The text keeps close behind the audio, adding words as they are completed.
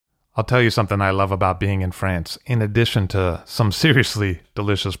I'll tell you something I love about being in France, in addition to some seriously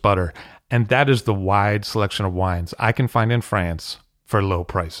delicious butter, and that is the wide selection of wines I can find in France for low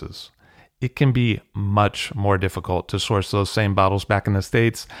prices. It can be much more difficult to source those same bottles back in the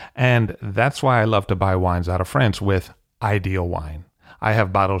States, and that's why I love to buy wines out of France with Ideal Wine. I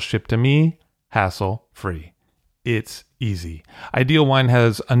have bottles shipped to me, hassle-free. It's easy. Ideal Wine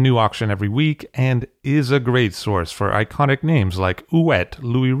has a new auction every week and is a great source for iconic names like Ouet,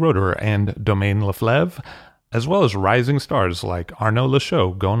 Louis Roeder, and Domaine Leflevre, as well as rising stars like Arnaud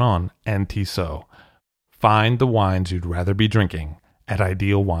Lachaud, Gonon, and Tissot. Find the wines you'd rather be drinking at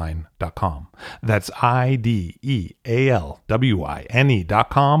idealwine.com. That's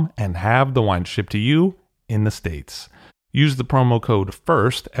IDEALWINE.com and have the wine shipped to you in the States. Use the promo code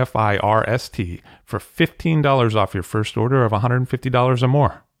FIRST, F-I-R-S-T, for $15 off your first order of $150 or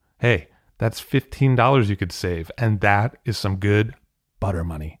more. Hey, that's $15 you could save, and that is some good butter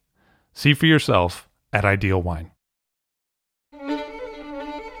money. See for yourself at Ideal Wine.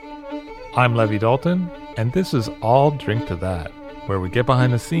 I'm Levi Dalton, and this is All Drink to That, where we get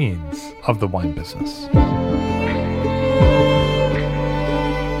behind the scenes of the wine business.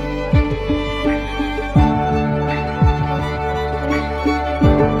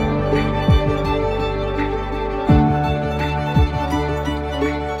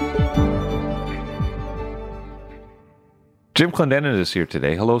 Jim Clendenen is here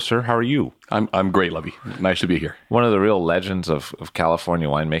today. Hello, sir. How are you? I'm great, Levy. Nice to be here. One of the real legends of California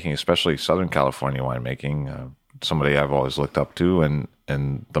winemaking, especially Southern California winemaking. Somebody I've always looked up to, and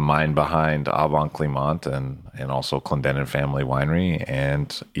the mind behind Avant Clément and also Clendenen Family Winery and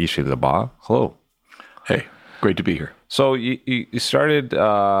Ishy de Bas. Hello. Hey, great to be here. So you started,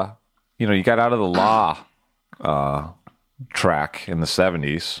 you got out of the law track in the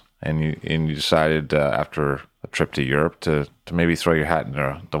 70s, and you decided after a trip to Europe to maybe throw your hat in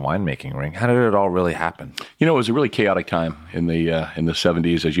the winemaking ring. How did it all really happen? You know, it was a really chaotic time in the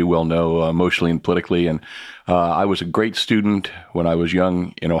 70s, as you well know, emotionally and politically. And I was a great student when I was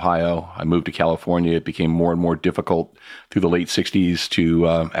young in Ohio. I moved to California. It became more and more difficult through the late 60s to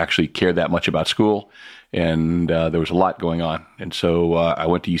actually care that much about school. And there was a lot going on. And so I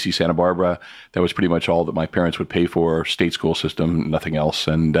went to UC Santa Barbara. That was pretty much all that my parents would pay for, state school system, nothing else.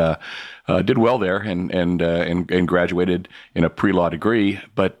 And did well there and graduated in a pre-law degree,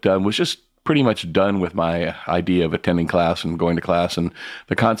 but was just pretty much done with my idea of attending class and going to class. And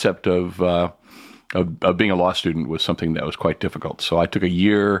the concept of being a law student was something that was quite difficult. So I took a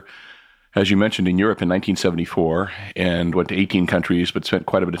year, as you mentioned, in Europe in 1974 and went to 18 countries, but spent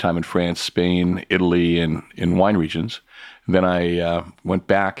quite a bit of time in France, Spain, Italy, and in wine regions. And then I went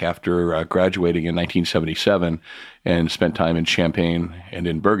back after graduating in 1977 and spent time in Champagne and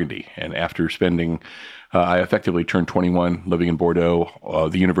in Burgundy. And after spending, I effectively turned 21 living in Bordeaux.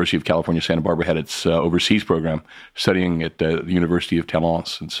 The University of California, Santa Barbara had its overseas program studying at the University of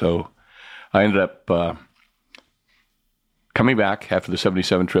Talence. And so I ended up coming back after the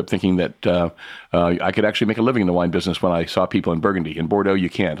 77 trip thinking that I could actually make a living in the wine business when I saw people in Burgundy. In Bordeaux,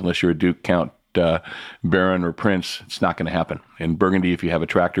 you can't unless you're a Duke, Count, Baron, or Prince. It's not going to happen. In Burgundy, if you have a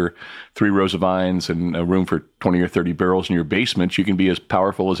tractor, 3 rows of vines, and a room for 20 or 30 barrels in your basement, you can be as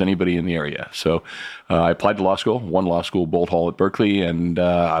powerful as anybody in the area. So I applied to law school, won law school, Bolt Hall at Berkeley, and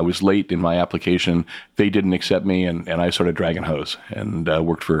I was late in my application. They didn't accept me, and I started dragging hose and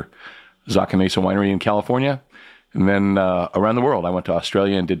worked for Zaca Mesa Winery in California. And then around the world, I went to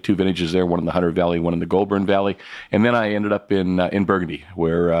Australia and did 2 vintages there, one in the Hunter Valley, one in the Goulburn Valley. And then I ended up in Burgundy,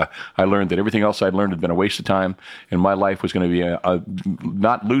 where I learned that everything else I'd learned had been a waste of time, and my life was going to be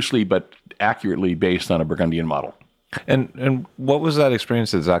not loosely but accurately based on a Burgundian model. And what was that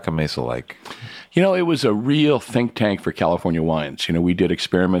experience at Zaca Mesa like? You know, it was a real think tank for California wines. You know, we did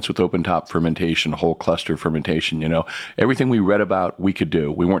experiments with open top fermentation, whole cluster fermentation. You know, everything we read about, we could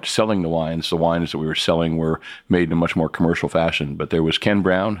do. We weren't selling the wines. The wines that we were selling were made in a much more commercial fashion. But there was Ken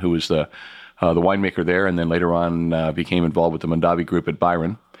Brown, who was the winemaker there, and then later on became involved with the Mondavi Group at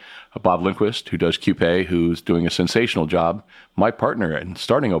Byron. Bob Lindquist, who does Cupé, who's doing a sensational job. My partner in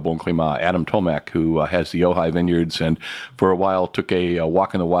starting Au Bon Climat, Adam Tomac, who has the Ojai Vineyards, and for a while took a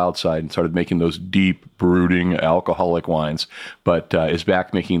walk in the wild side and started making those deep, brooding, alcoholic wines, but is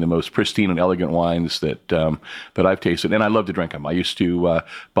back making the most pristine and elegant wines that I've tasted. And I love to drink them. I used to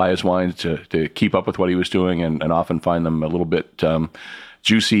buy his wines to keep up with what he was doing, and often find them a little bit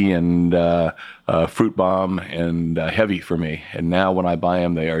juicy and fruit bomb and heavy for me. And now when I buy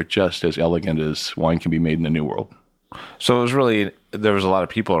them, they are just as elegant as wine can be made in the New World. So it was really, there was a lot of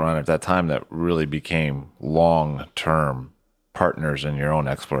people around at that time that really became long-term partners in your own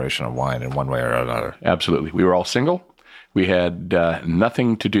exploration of wine in one way or another. Absolutely. We were all single. We had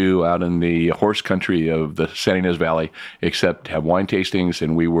nothing to do out in the horse country of the San Ynez Valley except have wine tastings,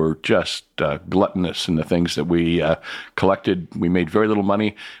 and we were just gluttonous in the things that we collected. We made very little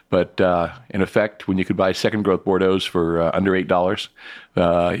money, but in effect, when you could buy second growth Bordeaux's for under $8,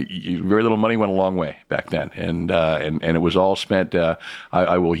 very little money went a long way back then, and it was all spent.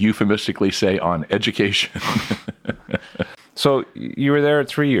 I will euphemistically say on education. So you were there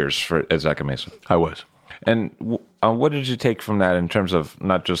 3 years at Zaca Mesa. I was. And what did you take from that in terms of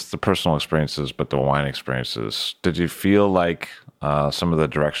not just the personal experiences, but the wine experiences? Did you feel like some of the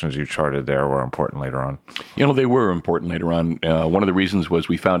directions you charted there were important later on? They were important later on. One of the reasons was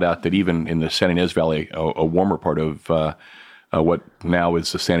we found out that even in the San Ynez Valley, a warmer part of what now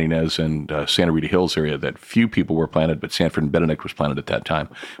is the San Ynez and Santa Rita Hills area, that few people were planted, but Sanford and Benedict was planted at that time.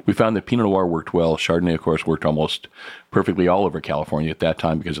 We found that Pinot Noir worked well. Chardonnay, of course, worked almost perfectly all over California at that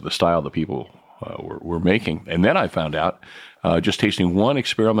time because of the style the people were making. And then I found out, just tasting one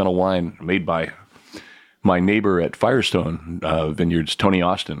experimental wine made by my neighbor at Firestone Vineyards, Tony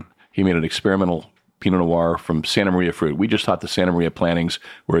Austin. He made an experimental Pinot Noir from Santa Maria fruit. We just thought the Santa Maria plantings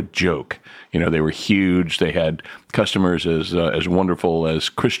were a joke. They were huge. They had customers as wonderful as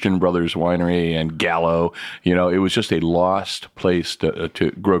Christian Brothers Winery and Gallo. It was just a lost place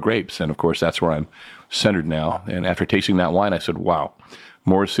to grow grapes. And of course, that's where I'm centered now. And after tasting that wine, I said, wow,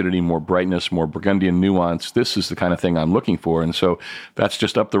 more acidity, more brightness, more Burgundian nuance. This is the kind of thing I'm looking for. And so that's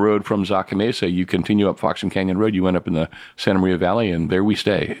just up the road from Zaca Mesa. You continue up Foxen Canyon Road, you end up in the Santa Maria Valley, and there we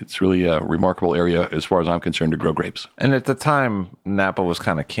stay. It's really a remarkable area as far as I'm concerned to grow grapes. And at the time, Napa was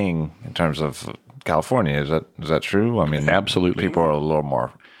kind of king in terms of California. Is that true? I mean, absolutely. People are a little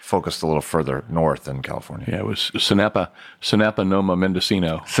more focused a little further north in California. Yeah, it was Sinapa Noma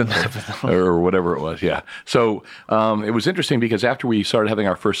Mendocino, or whatever it was. Yeah. So it was interesting because after we started having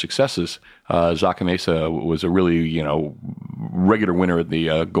our first successes, Zaca Mesa was a really regular winner at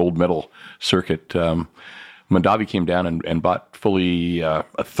the gold medal circuit. Mondavi came down and bought fully a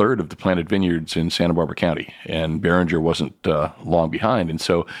third of the planted vineyards in Santa Barbara County, and Beringer wasn't long behind. And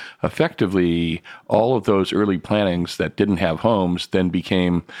so effectively, all of those early plantings that didn't have homes then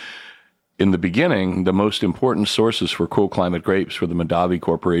became, in the beginning, the most important sources for cool climate grapes for the Mondavi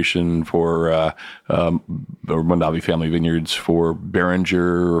Corporation, for or Mondavi Family Vineyards, for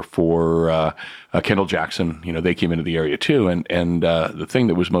Beringer, for Kendall Jackson. They came into the area too. And the thing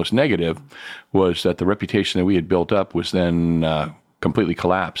that was most negative was that the reputation that we had built up was then completely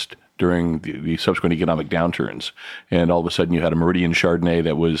collapsed during the subsequent economic downturns. And all of a sudden you had a Meridian Chardonnay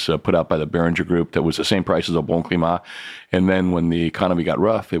that was put out by the Beringer Group that was the same price as a Bon Climat. And then when the economy got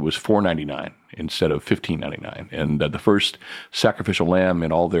rough, it was $4.99 instead of $15.99. And the first sacrificial lamb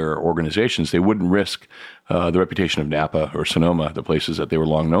in all their organizations, they wouldn't risk the reputation of Napa or Sonoma, the places that they were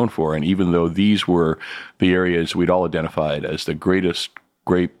long known for. And even though these were the areas we'd all identified as the greatest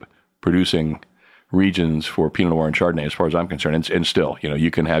grape producing regions for Pinot Noir and Chardonnay, as far as I'm concerned. And still,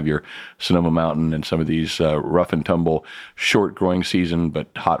 you can have your Sonoma Mountain and some of these rough and tumble, short growing season, but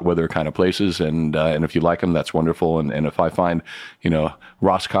hot weather kind of places. And if you like them, that's wonderful. And if I find,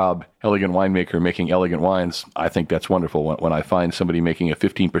 Ross Cobb, elegant winemaker, making elegant wines, I think that's wonderful. When I find somebody making a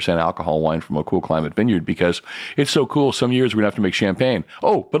 15% alcohol wine from a cool climate vineyard, because it's so cool. Some years we're going to have to make champagne.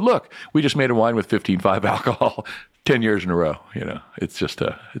 Oh, but look, we just made a wine with 15.5 alcohol. 10 years in a row, it's just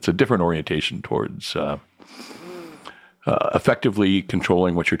it's a different orientation towards effectively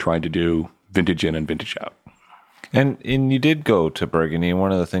controlling what you're trying to do, vintage in and vintage out. And you did go to Burgundy, and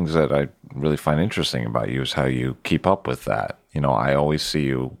one of the things that I really find interesting about you is how you keep up with that. I always see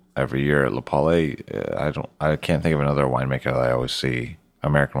you every year at Le Palais. I can't think of another winemaker that I always see,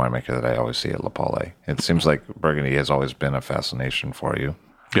 American winemaker that I always see at Le Palais. It seems like Burgundy has always been a fascination for you.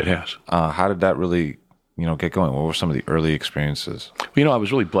 It has. How did that really get going? What were some of the early experiences? I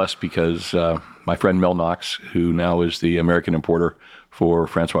was really blessed because my friend Mel Knox, who now is the American importer for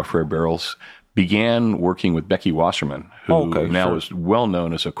Francois Frere barrels, began working with Becky Wasserman, who is well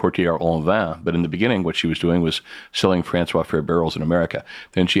known as a courtier en vin. But in the beginning, what she was doing was selling Francois Frere barrels in America.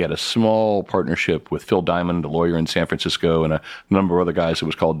 Then she had a small partnership with Phil Diamond, a lawyer in San Francisco, and a number of other guys. It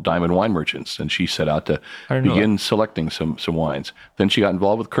was called Diamond Wine Merchants. And she set out to begin selecting some wines. Then she got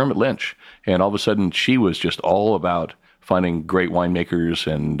involved with Kermit Lynch. And all of a sudden, she was just all about finding great winemakers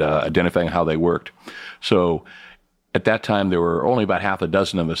and identifying how they worked. So at that time, there were only about half a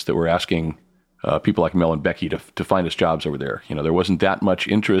dozen of us that were asking people like Mel and Becky to find us jobs over there. There wasn't that much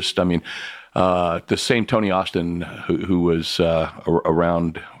interest. I mean, The same Tony Austin who was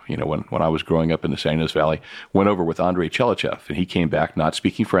around, when I was growing up in the San Ynez Valley, went over with Andrei Chelichev, and he came back not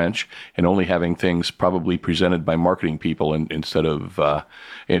speaking French and only having things probably presented by marketing people instead of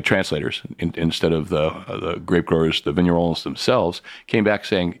and translators instead of the grape growers, the vignerons themselves. Came back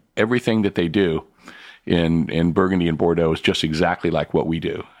saying everything that they do in Burgundy and Bordeaux is just exactly like what we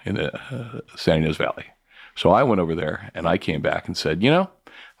do in the San Ynez Valley. So I went over there and I came back and said,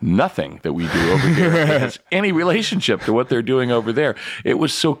 nothing that we do over here has any relationship to what they're doing over there. It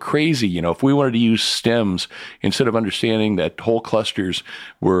was so crazy. If we wanted to use stems, instead of understanding that whole clusters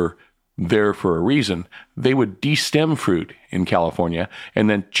were there for a reason, they would destem fruit in California and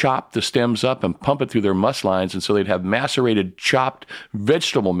then chop the stems up and pump it through their must lines. And so they'd have macerated, chopped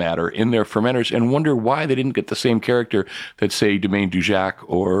vegetable matter in their fermenters and wonder why they didn't get the same character that, say, Domaine Dujac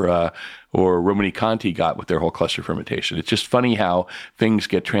or Romani Conti got with their whole cluster fermentation. It's just funny how things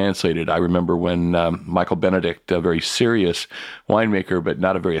get translated. I remember when Michael Benedict, a very serious winemaker, but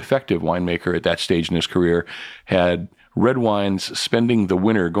not a very effective winemaker at that stage in his career, had red wines spending the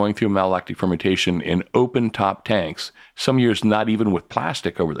winter going through malolactic fermentation in open top tanks, some years not even with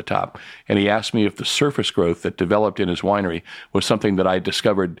plastic over the top. And he asked me if the surface growth that developed in his winery was something that I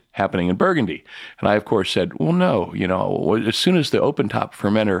discovered happening in Burgundy. And I, of course, said, well, no, as soon as the open top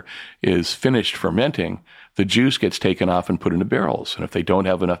fermenter is finished fermenting, the juice gets taken off and put into barrels. And if they don't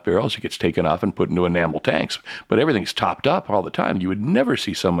have enough barrels, it gets taken off and put into enamel tanks. But everything's topped up all the time. You would never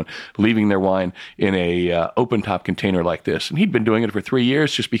see someone leaving their wine in a open top container like this. And he'd been doing it for 3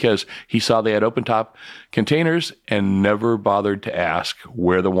 years just because he saw they had open top containers and never bothered to ask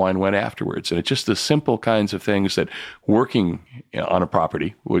where the wine went afterwards. And it's just the simple kinds of things that working on a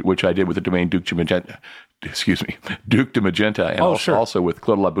property, which I did with the Domaine Duc de Magenta, and also with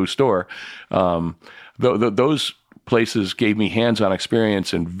Claude Labousse. Those places gave me hands-on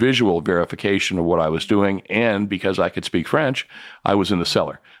experience and visual verification of what I was doing. And because I could speak French, I was in the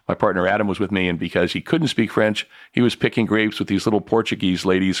cellar. My partner Adam was with me, and because he couldn't speak French, he was picking grapes with these little Portuguese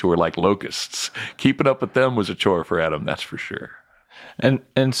ladies who were like locusts. Keeping up with them was a chore for Adam, that's for sure.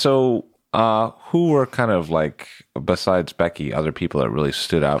 And so who were kind of like, besides Becky, other people that really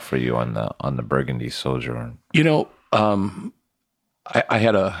stood out for you on the Burgundy sojourn? I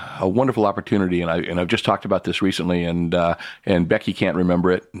had a wonderful opportunity, and I've just talked about this recently, and Becky can't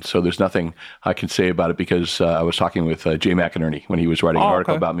remember it, and so there's nothing I can say about it because I was talking with Jay McInerney when he was writing an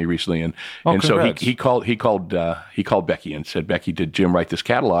article about me recently, and so he called Becky and said, Becky, did Jim write this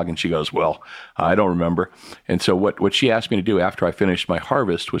catalog? And she goes, well, I don't remember. And so what she asked me to do after I finished my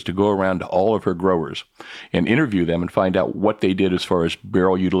harvest was to go around to all of her growers and interview them and find out what they did as far as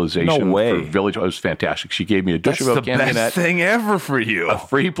barrel utilization. No way. For village. It was fantastic. She gave me a That's Ducheville the best thing ever for you. A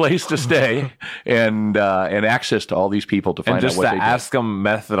free place to stay and access to all these people to find out what they did. And just to ask them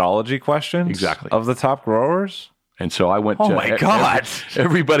methodology questions? Exactly. Of the top growers? And so I went to my God.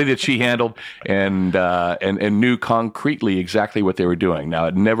 Everybody that she handled and knew concretely exactly what they were doing. Now,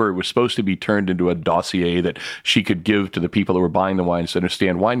 it was supposed to be turned into a dossier that she could give to the people that were buying the wines to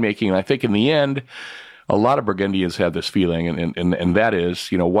understand winemaking. And I think in the end, a lot of Burgundians have this feeling, and that is,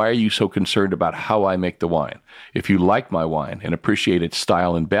 why are you so concerned about how I make the wine? If you like my wine and appreciate its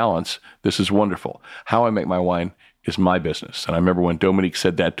style and balance, this is wonderful. How I make my wine is my business. And I remember when Dominique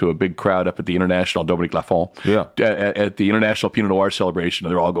said that to a big crowd up at the International, Dominique Lafont, at the International Pinot Noir celebration,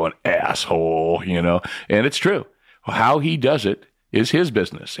 and they're all going, asshole, and it's true. How he does it is his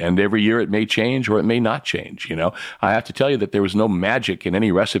business. And every year it may change or it may not change. I have to tell you that there was no magic in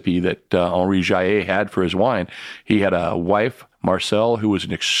any recipe that Henri Jaillet had for his wine. He had a wife, Marcel, who was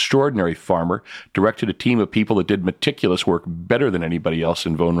an extraordinary farmer, directed a team of people that did meticulous work better than anybody else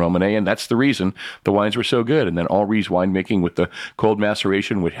in Vosne Romanée, and that's the reason the wines were so good. And then Henri's winemaking with the cold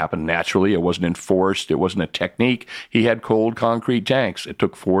maceration would happen naturally. It wasn't enforced. It wasn't a technique. He had cold concrete tanks. It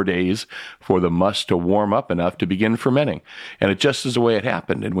took 4 days for the must to warm up enough to begin fermenting. And it just is the way it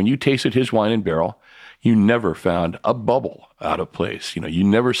happened. And when you tasted his wine in barrel, you never found a bubble out of place. You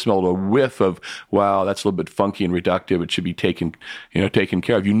never smelled a whiff of, wow, that's a little bit funky and reductive. It should be taken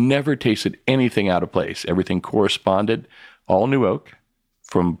care of. You never tasted anything out of place. Everything corresponded. All new oak,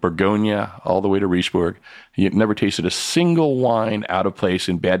 from Bourgogne all the way to Richebourg. You never tasted a single wine out of place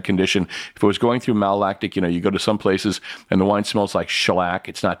in bad condition. If it was going through malolactic, you go to some places and the wine smells like shellac.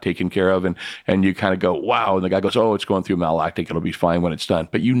 It's not taken care of. And you kind of go, wow. And the guy goes, oh, it's going through malolactic. It'll be fine when it's done.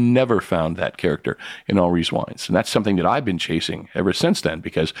 But you never found that character in Henri's wines. And that's something that I've been chasing ever since then,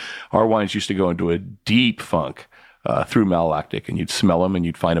 because our wines used to go into a deep funk through malolactic, and you'd smell them and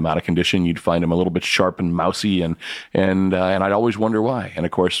you'd find them out of condition. You'd find them a little bit sharp and mousy, and I'd always wonder why. And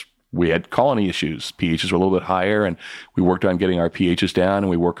of course, we had colony issues. pHs were a little bit higher, and we worked on getting our pHs down, and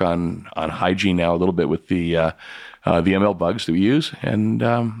we work on hygiene now a little bit with the ML bugs that we use. And,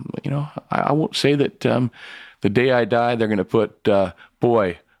 I won't say that the day I die, they're going to put,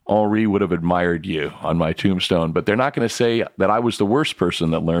 boy, Henri would have admired you on my tombstone. But they're not going to say that I was the worst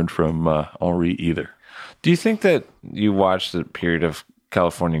person that learned from Henri either. Do you think that you watched a period of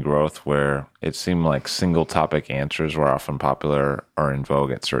California growth where it seemed like single topic answers were often popular or in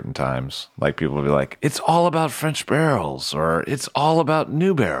vogue at certain times? Like people would be like, it's all about French barrels, or it's all about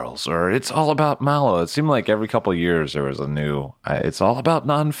new barrels, or it's all about Malo. It seemed like every couple of years there was a new, it's all about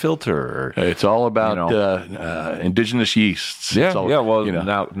non-filter. It's all about indigenous yeasts. Yeah, all, Well,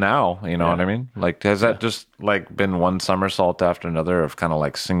 now, you know what I mean? Like, has that just like been one somersault after another of kind of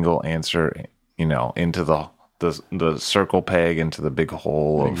like single answer, into the circle peg into the big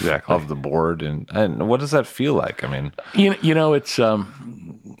hole of the board, and what does that feel like? I mean, it's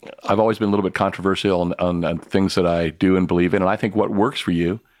I've always been a little bit controversial on things that I do and believe in, and I think what works for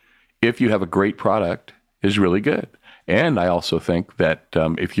you, if you have a great product, is really good. And I also think that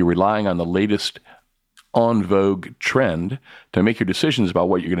if you're relying on the latest on vogue trend to make your decisions about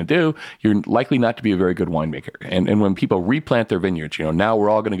what you're going to do, you're likely not to be a very good winemaker. And when people replant their vineyards, now we're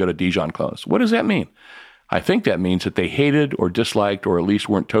all going to go to Dijon clones. What does that mean? I think that means that they hated or disliked or at least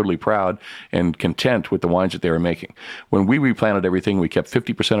weren't totally proud and content with the wines that they were making. When we replanted everything, we kept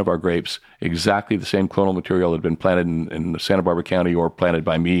 50% of our grapes exactly the same clonal material that had been planted in Santa Barbara County or planted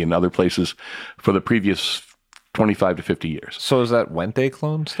by me in other places for the previous 25 to 50 years. So is that Wente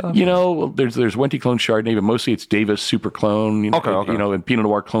clone stuff? There's Wente clone Chardonnay, but mostly it's Davis Super Clone. Okay. And Pinot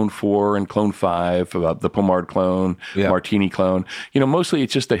Noir Clone 4 and Clone 5, the Pomard clone, Martini clone. Mostly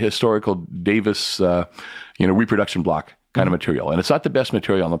it's just the historical Davis, reproduction block kind of material. And it's not the best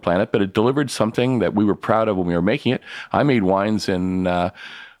material on the planet, but it delivered something that we were proud of when we were making it. I made wines in,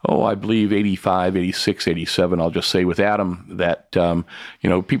 I believe 85, 86, 87, I'll just say with Adam, that,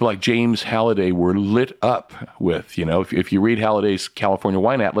 people like James Halliday were lit up with, if you read Halliday's California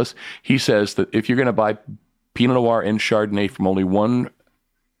Wine Atlas, he says that if you're going to buy Pinot Noir and Chardonnay from only one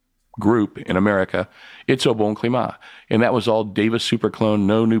group in America, it's Au Bon Climat. And that was all Davis Super Clone,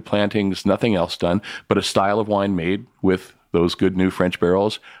 no new plantings, nothing else done, but a style of wine made with those good new French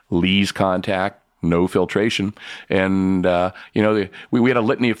barrels, Lees contact, no filtration. And, we had a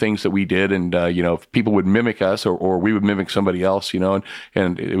litany of things that we did. And, if people would mimic us or we would mimic somebody else,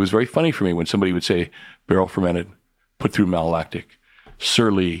 and it was very funny for me when somebody would say, barrel fermented, put through malolactic,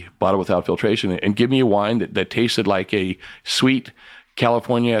 Surly, bottled without filtration, and give me a wine that tasted like a sweet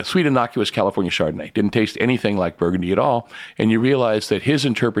innocuous California Chardonnay. Didn't taste anything like Burgundy at all. And you realize that his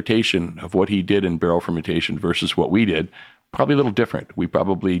interpretation of what he did in barrel fermentation versus what we did, probably a little different. We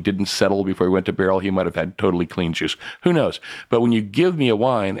probably didn't settle before we went to barrel. He might have had totally clean juice. Who knows? But when you give me a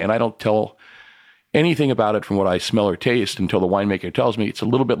wine and I don't tell anything about it from what I smell or taste until the winemaker tells me, it's a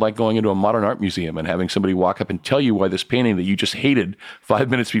little bit like going into a modern art museum and having somebody walk up and tell you why this painting that you just hated 5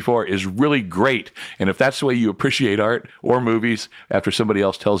 minutes before is really great. And if that's the way you appreciate art or movies after somebody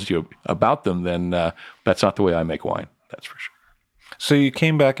else tells you about them, then that's not the way I make wine. That's for sure. So you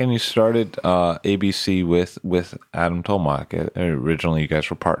came back and you started ABC with Adam Tolmach. Originally, you guys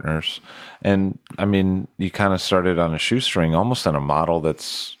were partners. And, I mean, you kind of started on a shoestring, almost on a model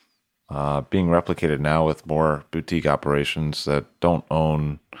that's being replicated now with more boutique operations that don't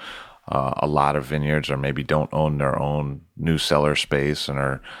own a lot of vineyards or maybe don't own their own new cellar space and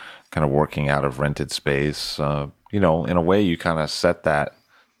are kind of working out of rented space. In a way, you kind of set that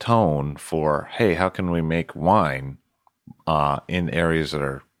tone for, hey, how can we make wine in areas that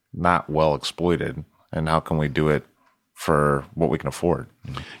are not well exploited, and how can we do it for what we can afford?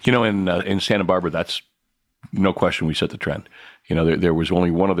 In Santa Barbara, that's no question we set the trend. There was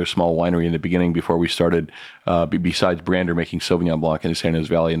only one other small winery in the beginning before we started, besides Brander, making Sauvignon Blanc in the San Ynez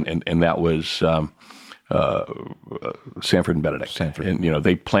Valley, and that was Sanford and Benedict. And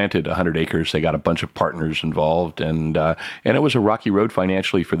they planted 100 acres. They got a bunch of partners involved, and it was a rocky road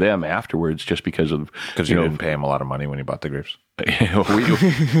financially for them afterwards, just because you didn't pay them a lot of money when you bought the grapes.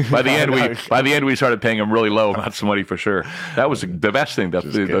 By the end, we started paying them really low amounts of money for sure. That was the best thing. The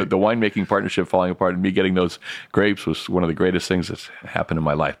winemaking partnership falling apart and me getting those grapes was one of the greatest things that's happened in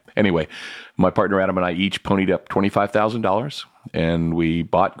my life. Anyway, my partner Adam and I each ponied up $25,000, and we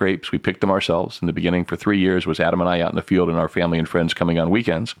bought grapes. We picked them ourselves. In the beginning, for 3 years, was Adam and I out in the field, and our family and friends coming on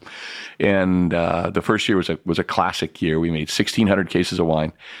weekends. And the first year was a classic year. We made 1,600 cases of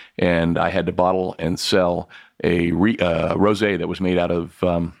wine, and I had to bottle and sell a rosé that was made out of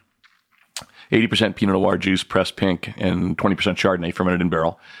 80% Pinot Noir juice, pressed pink, and 20% Chardonnay fermented in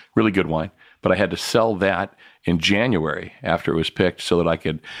barrel. Really good wine. but I had to sell that in January after it was picked so that I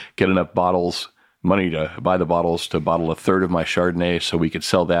could get enough money to buy the bottles to bottle a third of my Chardonnay so we could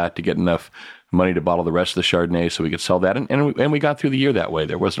sell that, to get enough money to bottle the rest of the Chardonnay so we could sell that. And we got through the year that way.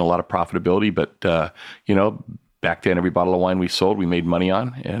 There wasn't a lot of profitability, but, back then, every bottle of wine we sold, we made money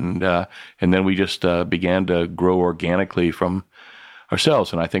on. And then we just began to grow organically from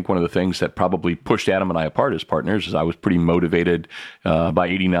ourselves. And I think one of the things that probably pushed Adam and I apart as partners is I was pretty motivated. By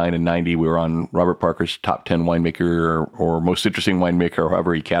 89 and 90, we were on Robert Parker's top 10 winemaker or most interesting winemaker, or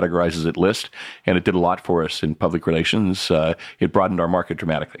however he categorizes it, list. And it did a lot for us in public relations. It broadened our market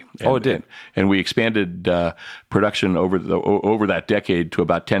dramatically. It did. And we expanded production over that decade to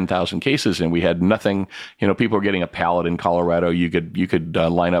about 10,000 cases. And we had nothing, people were getting a pallet in Colorado. You could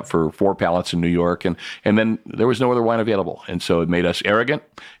line up for 4 pallets in New York. And then there was no other wine available. And so it made us arrogant.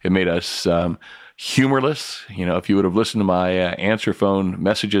 It made us humorless. If you would have listened to my answer phone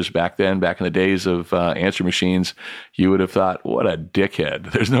messages back in the days of answer machines, you would have thought, what a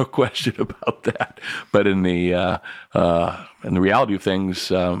dickhead. There's no question about that. But in the reality of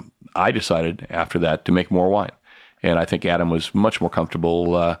things, I decided after that to make more wine. And I think Adam was much more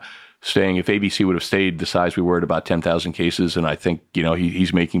comfortable staying. If ABC would have stayed the size we were at about 10,000 cases, and I think,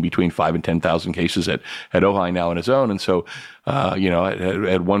 he's making between 5,000 and 10,000 cases at Ojai now on his own. And so,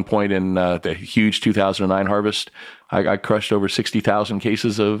 at one point in the huge 2009 harvest, I crushed over 60,000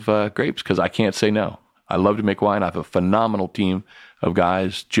 cases of grapes because I can't say no. I love to make wine. I have a phenomenal team of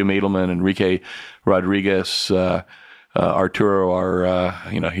guys, Jim Edelman, Enrique Rodriguez, Arturo,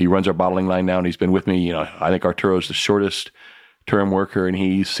 he runs our bottling line now, and he's been with me. I think Arturo's the shortest term worker, and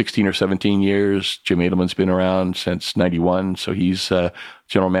he's 16 or 17 years. Jim Edelman's been around since 91, so he's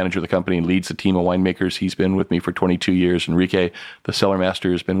general manager of the company and leads the team of winemakers. He's been with me for 22 years. Enrique, the cellar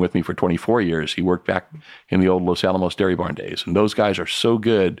master, has been with me for 24 years. He worked back in the old Los Alamos Dairy Barn days, and those guys are so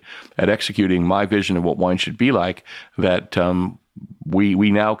good at executing my vision of what wine should be like that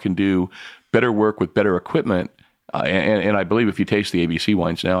we now can do better work with better equipment. And I believe if you taste the ABC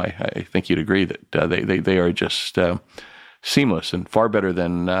wines now, I think you'd agree that they are just seamless and far better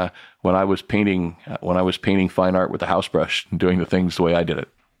than when I was painting fine art with a house brush and doing the things the way I did it.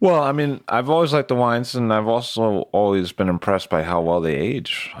 Well, I mean, I've always liked the wines, and I've also always been impressed by how well they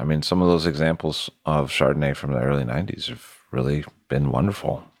age. I mean, some of those examples of Chardonnay from the early 90s have really been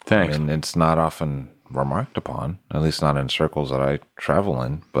wonderful. Thanks. I mean, it's not often remarked upon, at least not in circles that I travel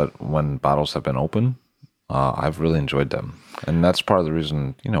in, but when bottles have been open, I've really enjoyed them. And that's part of the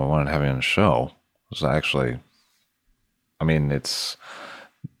reason, we wanted to have you on the show, was actually, I mean, it's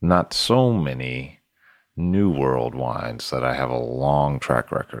not so many New World wines that I have a long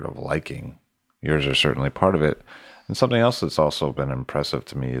track record of liking. Yours are certainly part of it. And something else that's also been impressive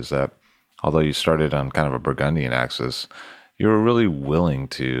to me is that although you started on kind of a Burgundian axis, you were really willing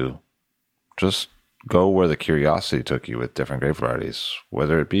to just go where the curiosity took you with different grape varieties,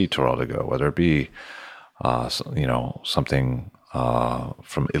 whether it be Torrell de Go, whether it be, something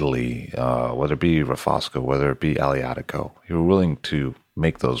from Italy, whether it be Rafosco, whether it be Aleatico. You're willing to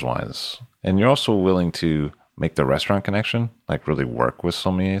make those wines. And you're also willing to make the restaurant connection, like really work with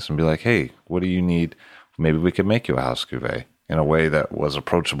sommeliers and be like, hey, what do you need? Maybe we could make you a house cuvee in a way that was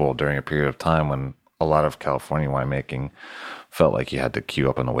approachable during a period of time when a lot of California winemaking felt like you had to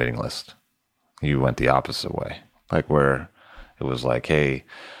queue up on the waiting list. You went the opposite way, like where it was like, hey,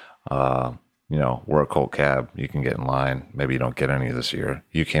 we're a cold cab. You can get in line. Maybe you don't get any this year.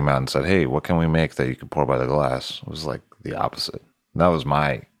 You came out and said, hey, what can we make that you can pour by the glass? It was like the opposite. That was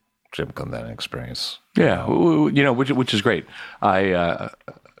my Jim Clendenen experience. Yeah, which is great.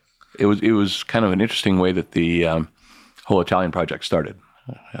 It was kind of an interesting way that the whole Italian project started.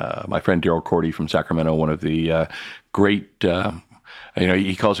 My friend Daryl Cordy from Sacramento, one of the great,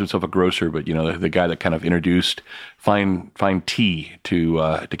 he calls himself a grocer, but the guy that kind of introduced fine tea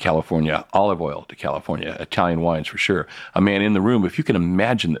to California, olive oil to California, Italian wines for sure. A man in the room, if you can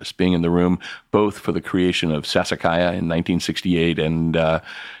imagine this, being in the room both for the creation of Sassicaia in 1968 and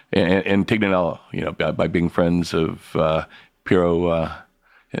Tignanello, by being friends of Piero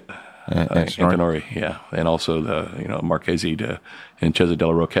Antinori, yeah, and also the Marchesi and Cesa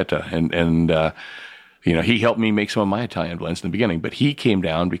della Rocchetta, and he helped me make some of my Italian blends in the beginning, but he came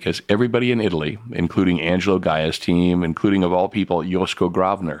down because everybody in Italy, including Angelo Gaia's team, including of all people, Josko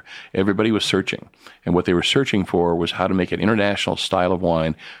Gravner, everybody was searching. And what they were searching for was how to make an international style of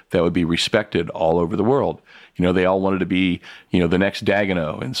wine that would be respected all over the world. They all wanted to be, the next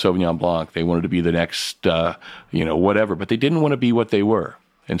Dagenot in Sauvignon Blanc. They wanted to be the next, whatever, but they didn't want to be what they were.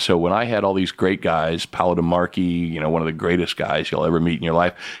 And so when I had all these great guys, Paolo Di Marchi, one of the greatest guys you'll ever meet in your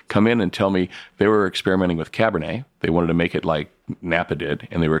life, come in and tell me they were experimenting with Cabernet. They wanted to make it like, Napa did,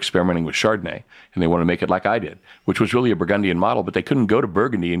 and they were experimenting with Chardonnay, and they wanted to make it like I did, which was really a Burgundian model, but they couldn't go to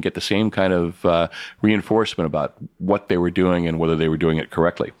Burgundy and get the same kind of reinforcement about what they were doing and whether they were doing it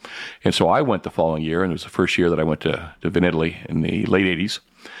correctly. And so I went the following year, and it was the first year that I went to Vinitaly in the late 80s,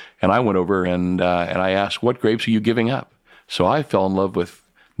 and I went over and I asked, what grapes are you giving up? So I fell in love with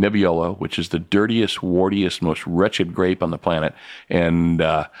Nebbiolo, which is the dirtiest, wartiest, most wretched grape on the planet. And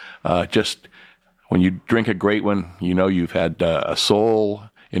just when you drink a great one, you know you've had a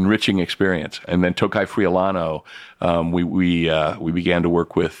soul-enriching experience. And then Tokai Friulano, we began to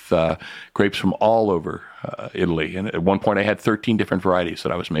work with grapes from all over Italy. And at one point, I had 13 different varieties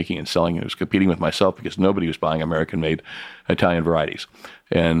that I was making and selling. I was competing with myself because nobody was buying American-made Italian varieties.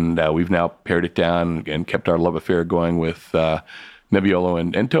 And we've now pared it down and kept our love affair going with Nebbiolo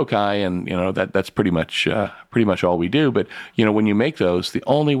and Tokai, and that's pretty much all we do. But when you make those, the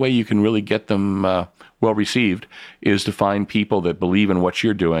only way you can really get them well received is to find people that believe in what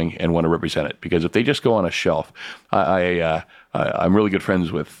you're doing and want to represent it. Because if they just go on a shelf, I'm really good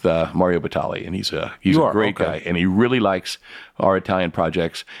friends with Mario Batali, and he's a great guy, and he really likes our Italian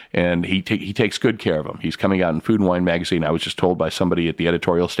projects, and he takes good care of them. He's coming out in Food and Wine magazine. I was just told by somebody at the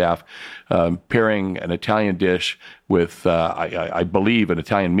editorial staff, pairing an Italian dish with, I believe, an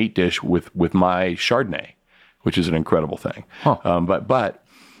Italian meat dish with my Chardonnay, which is an incredible thing. Huh. But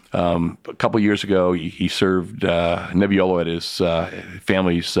a couple of years ago, he served Nebbiolo at his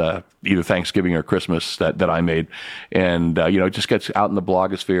family's either Thanksgiving or Christmas that I made, and it just gets out in the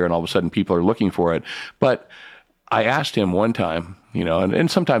blogosphere, and all of a sudden people are looking for it. But I asked him one time,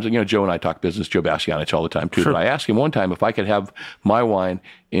 and sometimes Joe and I talk business, Joe Bastianich all the time too. Sure. But I asked him one time if I could have my wine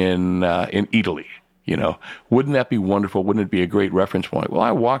in Italy. Wouldn't that be wonderful? Wouldn't it be a great reference point? Well,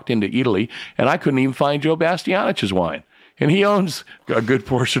 I walked into Italy and I couldn't even find Joe Bastianich's wine. And he owns a good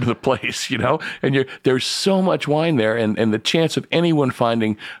portion of the place, and there's so much wine there, and the chance of anyone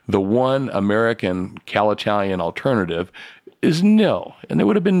finding the one American Cal-Italian alternative is nil. And there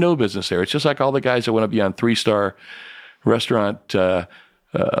would have been no business there. It's just like all the guys that want to be on 3-star restaurant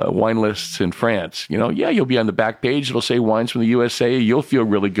wine lists in France. You'll be on the back page. It'll say wines from the USA. You'll feel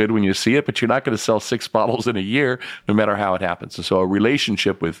really good when you see it, but you're not going to sell 6 bottles in a year, no matter how it happens. And so a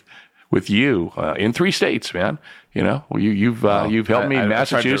relationship with you in 3 states, man. You've helped me in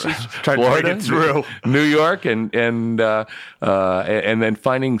Massachusetts, Florida, New York, and then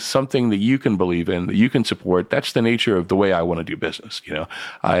finding something that you can believe in, that you can support. That's the nature of the way I want to do business.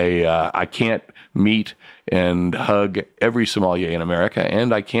 I can't meet and hug every sommelier in America,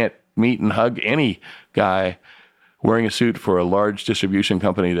 and I can't meet and hug any guy wearing a suit for a large distribution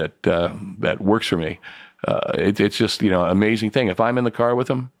company that works for me. It's just an amazing thing. If I'm in the car with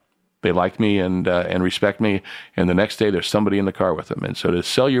them, they like me and respect me, and the next day there's somebody in the car with them. And so to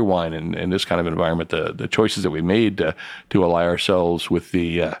sell your wine in this kind of environment, the choices that we made to ally ourselves with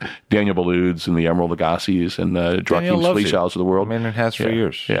the Daniel Boulud's and the Emerald Lagasse's and the Joachim Fleischhaus of the world. It has for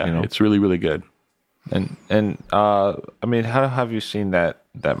years. Yeah, it's really, really good. And how have you seen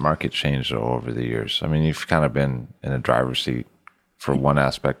that market change over the years? You've kind of been in a driver's seat for one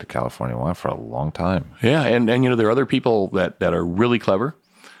aspect of California wine for a long time. Yeah, and there are other people that are really clever.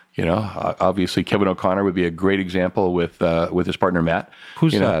 Obviously Kevin O'Connor would be a great example with his partner Matt.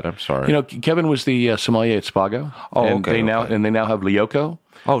 Who's that? I'm sorry. Kevin was the sommelier at Spago. Oh, and okay. They now have Lioco.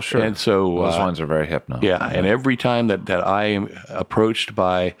 Oh, sure. And so those wines are very hip now. Yeah, and every time that I am approached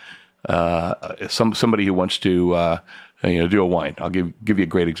by somebody who wants to do a wine, I'll give you a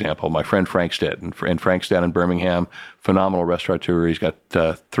great example. My friend Frank Stead, and Frank's down in Birmingham, phenomenal restaurateur. He's got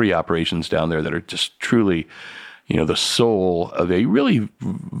 3 operations down there that are just truly the soul of a really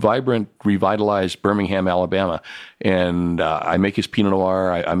vibrant, revitalized Birmingham, Alabama. And I make his Pinot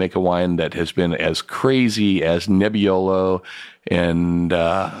Noir. I make a wine that has been as crazy as Nebbiolo and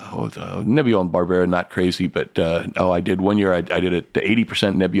Nebbiolo and Barbera, not crazy, but I did one year, I did it to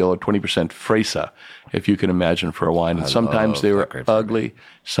 80% Nebbiolo, 20% Fresa, if you can imagine, for a wine. And sometimes they were ugly,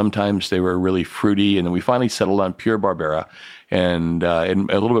 sometimes they were really fruity, and then we finally settled on pure Barbera. And a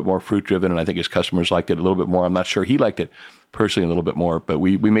little bit more fruit driven, and I think his customers liked it a little bit more. I'm not sure he liked it personally a little bit more, but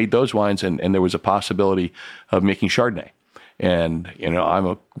we made those wines, and there was a possibility of making Chardonnay. And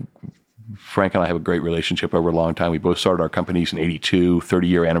Frank and I have a great relationship over a long time. We both started our companies in '82,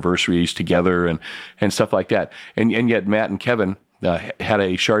 30-year anniversaries together, and stuff like that. And yet Matt and Kevin had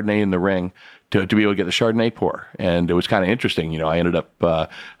a Chardonnay in the ring to be able to get the Chardonnay pour. And it was kind of interesting. I ended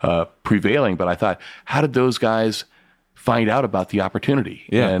up prevailing, but I thought, how did those guys find out about the opportunity?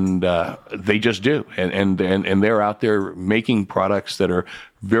 Yeah. And they just do. And they're out there making products that are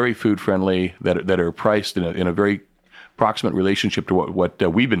very food friendly, that are priced in a very proximate relationship to what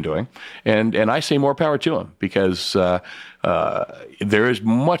we've been doing. And I say more power to them, because there is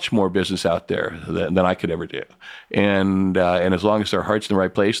much more business out there than I could ever do. And as long as their heart's in the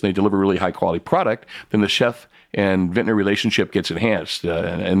right place and they deliver really high quality product, then the chef and vintner relationship gets enhanced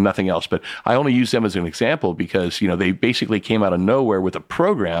and nothing else. But I only use them as an example because, they basically came out of nowhere with a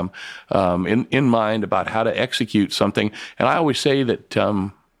program in mind about how to execute something. And I always say that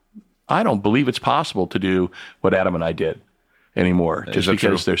I don't believe it's possible to do what Adam and I did anymore, just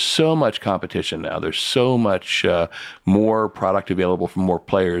because there's so much competition now. There's so much more product available from more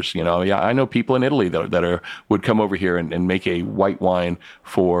players. I know people in Italy that would come over here and make a white wine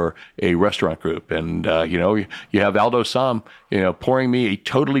for a restaurant group, and you have Aldo Sam, pouring me a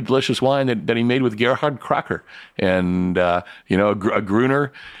totally delicious wine that he made with Gerhard Kracher, and a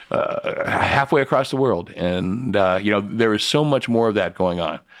Gruner halfway across the world, and there is so much more of that going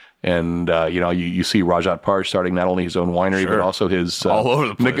on. And, you see Rajat Par starting not only his own winery, but also his all over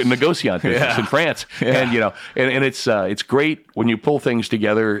the place. Negociant business in France. Yeah. And it's great when you pull things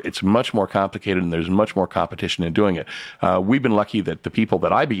together. It's much more complicated and there's much more competition in doing it. We've been lucky that the people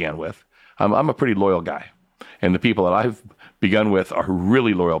that I began with, I'm a pretty loyal guy. And the people that I've begun with are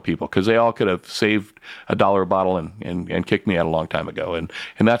really loyal people because they all could have saved $1 a bottle and kicked me out a long time ago. And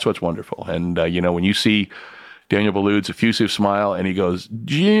that's what's wonderful. And, when you see Daniel Boulud's effusive smile, and he goes,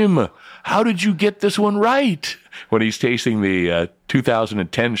 "Jim, how did you get this one right?" When he's tasting the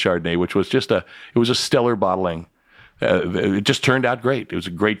 2010 Chardonnay, which was it was a stellar bottling. It just turned out great. It was a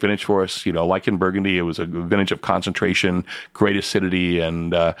great vintage for us. Like in Burgundy, it was a vintage of concentration, great acidity,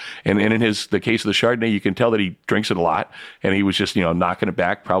 and in the case of the Chardonnay, you can tell that he drinks it a lot, and he was just knocking it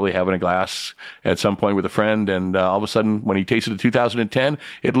back, probably having a glass at some point with a friend, and all of a sudden, when he tasted the 2010,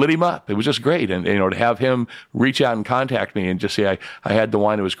 it lit him up. It was just great, and to have him reach out and contact me and just say I had the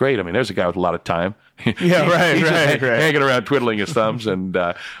wine, it was great. I mean, there's a guy with a lot of time. Yeah, right, He's right. hanging around twiddling his thumbs, and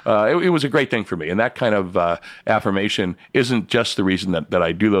it was a great thing for me. And that kind of affirmation isn't just the reason that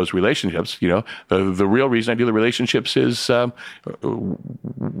I do those relationships. The real reason I do the relationships is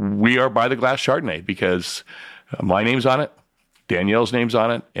we are by the glass Chardonnay because my name's on it, Danielle's name's on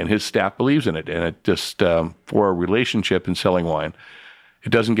it, and his staff believes in it. And it just for a relationship in selling wine, it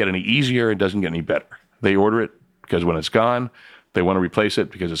doesn't get any easier. It doesn't get any better. They order it because when it's gone, they want to replace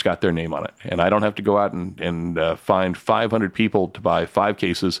it because it's got their name on it. And I don't have to go out and find 500 people to buy 5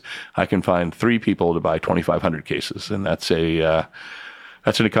 cases. I can find 3 people to buy 2,500 cases. And that's an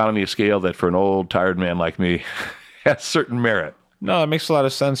economy of scale that for an old, tired man like me has certain merit. No, it makes a lot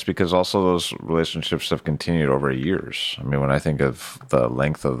of sense because also those relationships have continued over years. I mean, when I think of the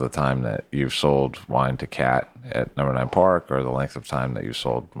length of the time that you've sold wine to Kat at Number 9 Park or the length of time that you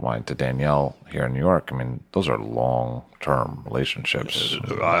sold wine to Danielle here in New York, I mean, those are long-term relationships.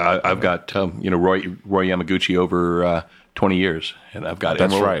 I've got, Roy Yamaguchi over 20 years, and I've got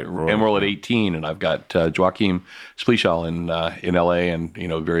Emerald at 18, and I've got Joachim Splichal in L.A. and,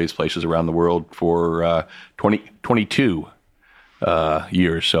 various places around the world for 22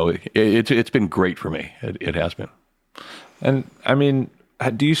 years. So it's been great for me. It has been. And I mean,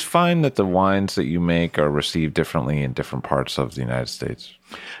 do you find that the wines that you make are received differently in different parts of the United States?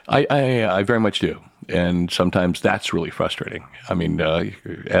 I very much do. And sometimes that's really frustrating. I mean,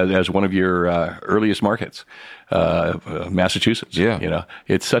 as one of your earliest markets, Massachusetts,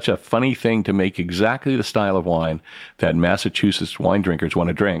 it's such a funny thing to make exactly the style of wine that Massachusetts wine drinkers want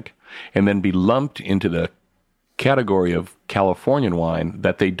to drink and then be lumped into the category of Californian wine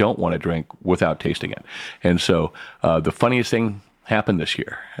that they don't want to drink without tasting it. And so the funniest thing happened this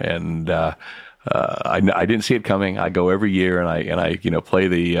year, and I didn't see it coming. I go every year, and I play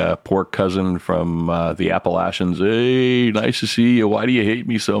the poor cousin from the Appalachians. Hey, nice to see you. Why do you hate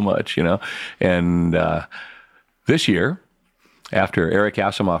me so much? And this year, after Eric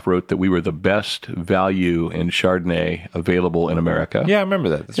Asimov wrote that we were the best value in Chardonnay available in America. Yeah, I remember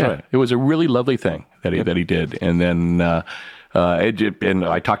that. That's right. It was a really lovely thing that he did. And then and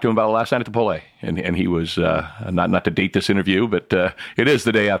I talked to him about it last night at the Pole, and he was not to date this interview, but it is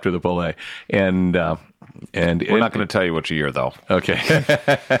the day after the Pole, and we're not going to tell you which year, though. Okay.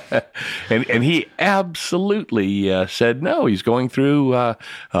 and he absolutely said no. He's going through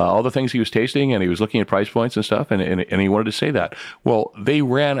all the things he was tasting, and he was looking at price points and stuff, and he wanted to say that. Well, they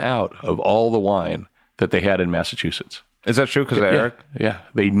ran out of all the wine that they had in Massachusetts. Is that true? Because of Eric? Yeah.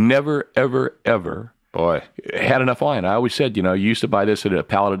 They never, ever, ever had enough wine. I always said, you used to buy this at a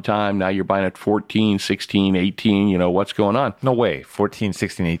pallet at a time. Now you're buying it 14, 16, 18. What's going on? No way. 14,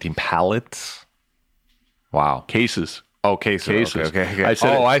 16, 18 pallets? Wow. Cases. Oh, cases. Okay. I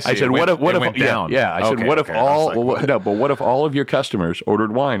said, I see. I said, what if down? Yeah. I said, what if all of your customers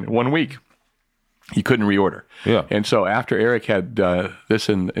ordered wine 1 week? You couldn't reorder. Yeah. And so after Eric had this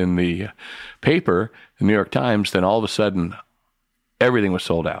in the paper, the New York Times, then all of a sudden everything was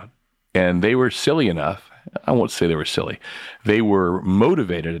sold out. And they were silly enough. I won't say they were silly. They were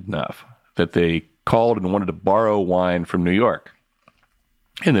motivated enough that they called and wanted to borrow wine from New York.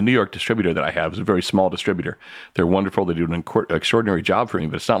 And the New York distributor that I have is a very small distributor. They're wonderful. They do an extraordinary job for me,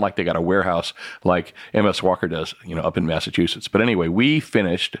 but it's not like they got a warehouse like M.S. Walker does, up in Massachusetts. But anyway, we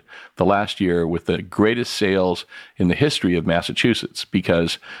finished the last year with the greatest sales in the history of Massachusetts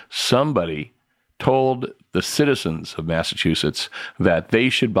because somebody told the citizens of Massachusetts that they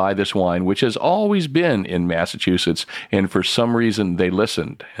should buy this wine, which has always been in Massachusetts. And for some reason, they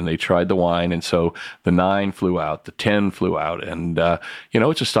listened and they tried the wine. And so the 9 flew out, the 10 flew out. And,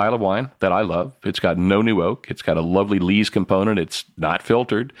 it's a style of wine that I love. It's got no new oak. It's got a lovely lees component. It's not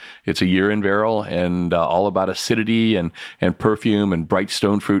filtered. It's a year in barrel and all about acidity and perfume and bright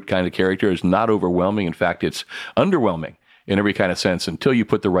stone fruit kind of character. It's not overwhelming. In fact, it's underwhelming in every kind of sense until you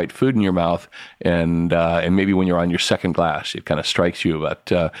put the right food in your mouth, and maybe when you're on your second glass, it kind of strikes you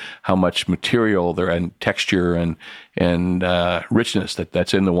about how much material there and texture and richness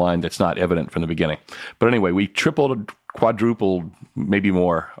that's in the wine that's not evident from the beginning. But anyway, we tripled, quadrupled, maybe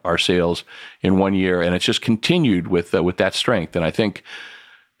more our sales in 1 year, and it's just continued with that strength. And I think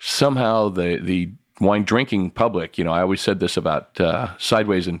somehow the wine drinking public, I always said this about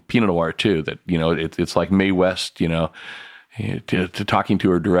Sideways and Pinot Noir too, that it's like Mae West, to talking to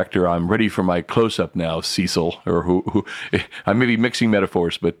her director, I'm ready for my close-up now, Cecil, or who I may be mixing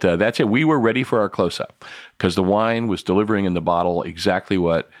metaphors, but that's it. We were ready for our close-up because the wine was delivering in the bottle exactly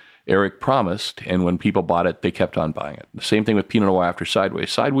what Eric promised, and when people bought it, they kept on buying it. The same thing with Pinot Noir after Sideways.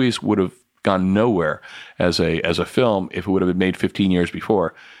 Sideways would have gone nowhere as a film if it would have been made 15 years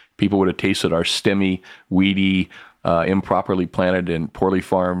before. People would have tasted our stemmy, weedy, improperly planted and poorly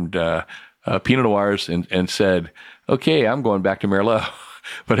farmed Pinot Noirs and said, okay, I'm going back to Merlot.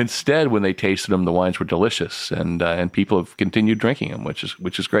 But instead, when they tasted them, the wines were delicious, and people have continued drinking them, which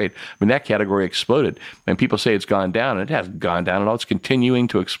is great. I mean, that category exploded, and people say it's gone down, and it hasn't gone down at all. It's continuing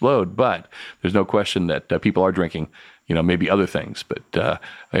to explode, but there's no question that people are drinking, maybe other things. But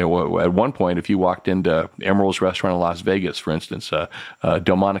at one point, if you walked into Emeril's restaurant in Las Vegas, for instance,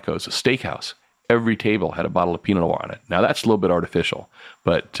 Delmonico's, a steakhouse, every table had a bottle of Pinot Noir on it. Now, that's a little bit artificial,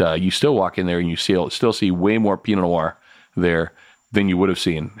 but you still walk in there and you still see way more Pinot Noir there than you would have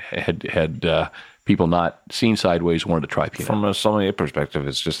seen had people not seen Sideways wanted to try Pinot. From a sommelier perspective,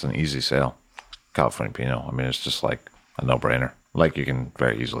 it's just an easy sale. California Pinot. I mean, it's just like a no-brainer. Like you can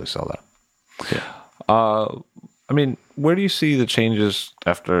very easily sell that. Yeah. I mean, where do you see the changes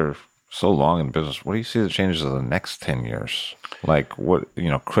after so long in business? What do you see the changes of the next 10 years? Like what,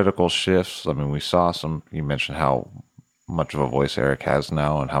 critical shifts? I mean, we saw you mentioned how much of a voice Eric has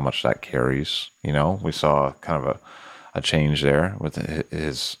now and how much that carries. We saw kind of a change there with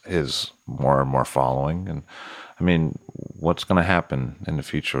his more and more following. And I mean, what's going to happen in the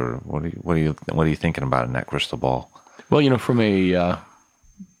future? What are you thinking about in that crystal ball? Well, from a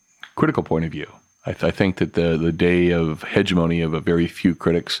critical point of view, I think that the day of hegemony of a very few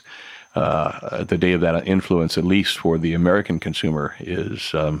critics, the day of that influence, at least for the American consumer,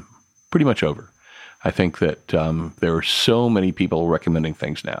 is pretty much over. I think that there are so many people recommending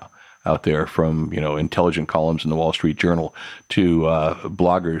things now out there, from intelligent columns in the Wall Street Journal to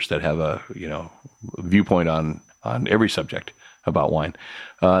bloggers that have a viewpoint on every subject about wine,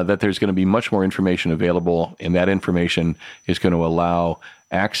 that there's going to be much more information available, and that information is going to allow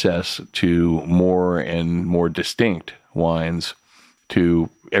access to more and more distinct wines to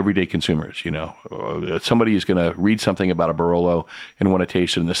everyday consumers. Somebody is going to read something about a Barolo and want to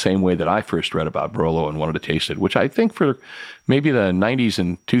taste it in the same way that I first read about Barolo and wanted to taste it, which I think for maybe the 90s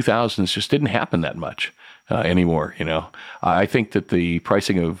and 2000s just didn't happen that much anymore. I think that the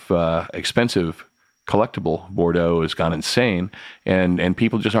pricing of expensive collectible Bordeaux has gone insane, and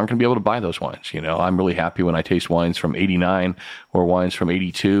people just aren't going to be able to buy those wines. I'm really happy when I taste wines from 89 or wines from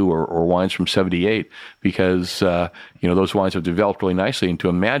 82 or wines from 78 because, those wines have developed really nicely. And to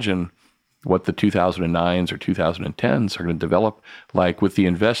imagine what the 2009s or 2010s are going to develop like with the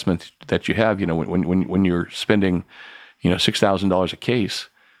investment that you have, when you're spending, $6,000 a case,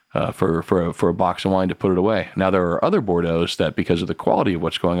 for a box of wine to put it away. Now, there are other Bordeaux's that, because of the quality of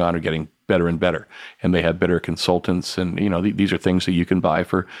what's going on, are getting better and better, and they have better consultants, and these are things that you can buy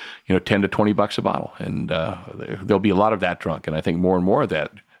for $10 to $20 a bottle, and there'll be a lot of that drunk, and I think more and more of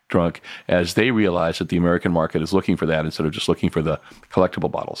that drunk as they realize that the American market is looking for that instead of just looking for the collectible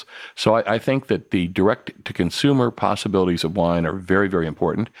bottles. So I think that the direct-to-consumer possibilities of wine are very, very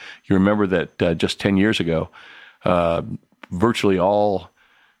important. You remember that just 10 years ago, virtually all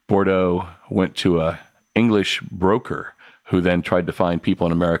Bordeaux went to a English broker who then tried to find people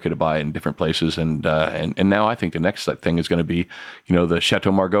in America to buy in different places. And now I think the next thing is going to be, the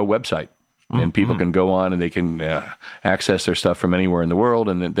Chateau Margaux website. And people can go on and they can access their stuff from anywhere in the world,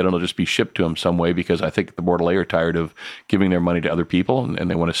 and then it'll just be shipped to them some way, because I think the Bordelais are tired of giving their money to other people,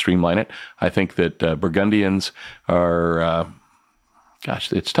 and they want to streamline it. I think that Burgundians are,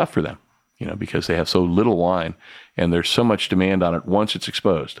 it's tough for them, because they have so little wine, and there's so much demand on it once it's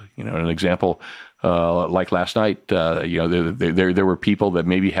exposed. An example, like last night, there were people that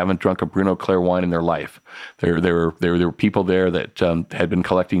maybe haven't drunk a Bruno Claire wine in their life. There were people there that had been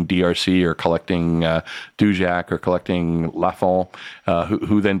collecting DRC or collecting Dujac or collecting Lafon,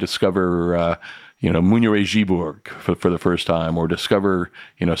 who then discover Mounieret Gibourg for the first time, or discover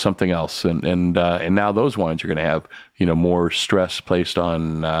something else, and now those wines are going to have more stress placed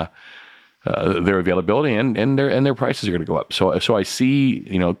on their availability, and their prices are going to go up. So I see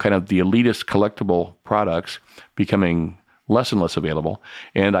kind of the elitist collectible products becoming less and less available,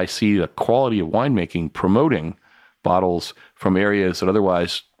 and I see the quality of winemaking promoting bottles from areas that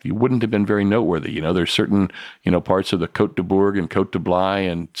otherwise you wouldn't have been very noteworthy. There's certain parts of the Côte de Bourg and Côte de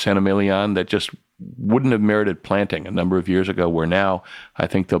Blaye and Saint-Emilion that just wouldn't have merited planting a number of years ago, where now I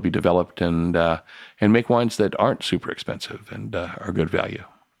think they'll be developed and make wines that aren't super expensive and are good value.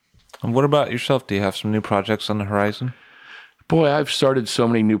 And what about yourself? Do you have some new projects on the horizon? Boy, I've started so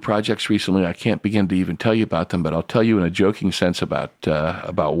many new projects recently, I can't begin to even tell you about them, but I'll tell you in a joking sense about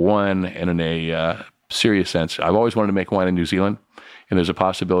one, and in a serious sense. I've always wanted to make wine in New Zealand, and there's a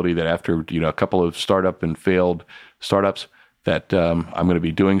possibility that after a couple of startup and failed startups, that I'm going to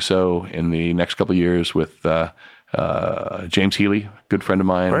be doing so in the next couple of years with James Healy, a good friend of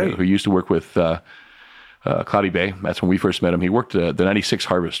mine, who used to work with Cloudy Bay. That's when we first met him. He worked the '96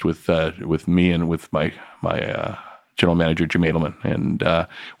 harvest with me and with my general manager, Jim Edelman, and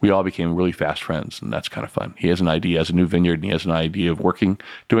we all became really fast friends, and that's kind of fun. He has an idea, has a new vineyard, and he has an idea of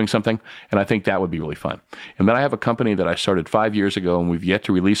doing something, and I think that would be really fun. And then I have a company that I started 5 years ago, and we've yet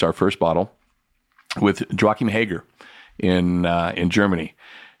to release our first bottle, with Joachim Hager in Germany,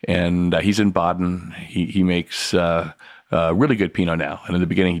 and he's in Baden. He makes really good Pinot now, and in the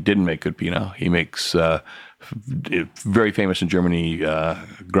beginning he didn't make good Pinot. He makes very famous in Germany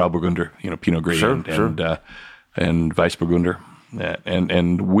Grauburgunder, Pinot Gris, and Weissburgunder.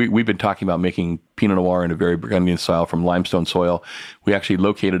 And we've been talking about making Pinot Noir in a very Burgundian style from limestone soil. We actually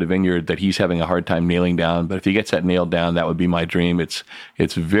located a vineyard that he's having a hard time nailing down, but if he gets that nailed down, that would be my dream. It's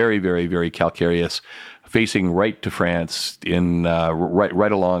very, very, very calcareous, facing right to France, in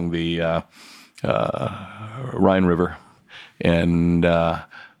right along the Rhine River, and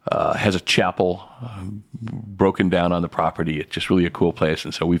has a chapel broken down on the property. It's just really a cool place,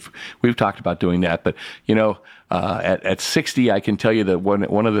 and so we've talked about doing that. But at 60, I can tell you that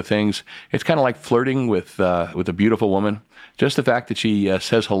one of the things, it's kind of like flirting with a beautiful woman. Just the fact that she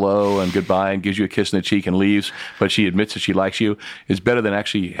says hello and goodbye and gives you a kiss in the cheek and leaves, but she admits that she likes you, is better than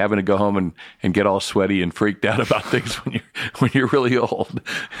actually having to go home and get all sweaty and freaked out about things when you're really old.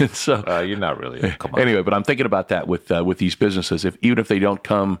 And so you're not really. Come on. Anyway, but I'm thinking about that with these businesses. Even if they don't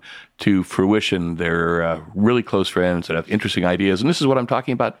come to fruition, they're really close friends that have interesting ideas. And this is what I'm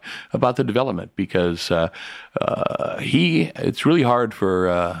talking about the development, because it's really hard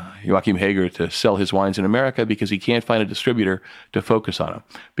for Joachim Hager to sell his wines in America, because he can't find a distributor to focus on them,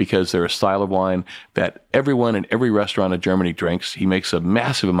 because they're a style of wine that everyone in every restaurant in Germany drinks. He makes a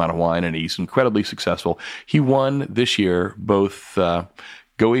massive amount of wine, and he's incredibly successful. He won this year both Goe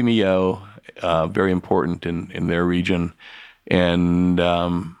Mio, very important in their region, and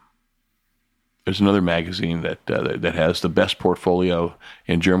there's another magazine that has the best portfolio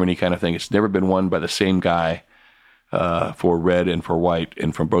in Germany kind of thing. It's never been won by the same guy for red and for white,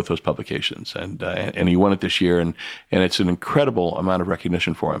 and from both those publications. And he won it this year, and it's an incredible amount of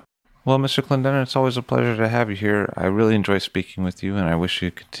recognition for him. Well, Mr. Clendenen, it's always a pleasure to have you here. I really enjoy speaking with you, and I wish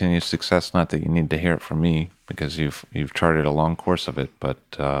you continued success. Not that you need to hear it from me, because you've charted a long course of it, but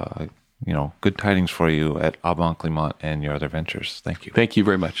good tidings for you at Avant Clément and your other ventures. Thank you. Thank you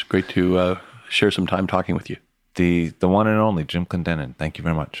very much. Great to share some time talking with you. The one and only Jim Clendenen. Thank you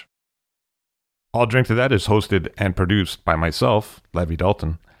very much. I'll Drink to That is hosted and produced by myself, Levi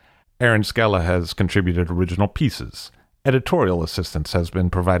Dalton. Aaron Scala has contributed original pieces. Editorial assistance has been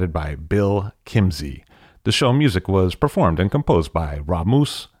provided by Bill Kimsey. The show music was performed and composed by Rob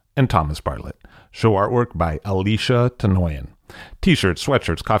Moose and Thomas Bartlett. Show artwork by Alicia Tenoyan. T-shirts,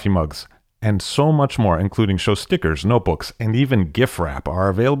 sweatshirts, coffee mugs, and so much more, including show stickers, notebooks, and even gift wrap, are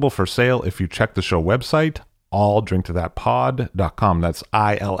available for sale if you check the show website, alldrinktothatpod.com. That's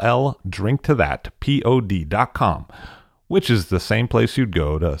ILL, drinktothatpod.com. which is the same place you'd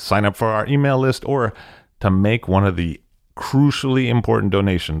go to sign up for our email list or to make one of the crucially important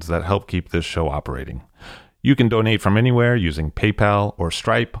donations that help keep this show operating. You can donate from anywhere using PayPal or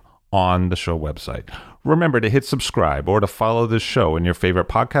Stripe on the show website. Remember to hit subscribe or to follow this show in your favorite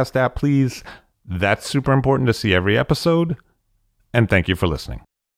podcast app, please. That's super important to see every episode. And thank you for listening.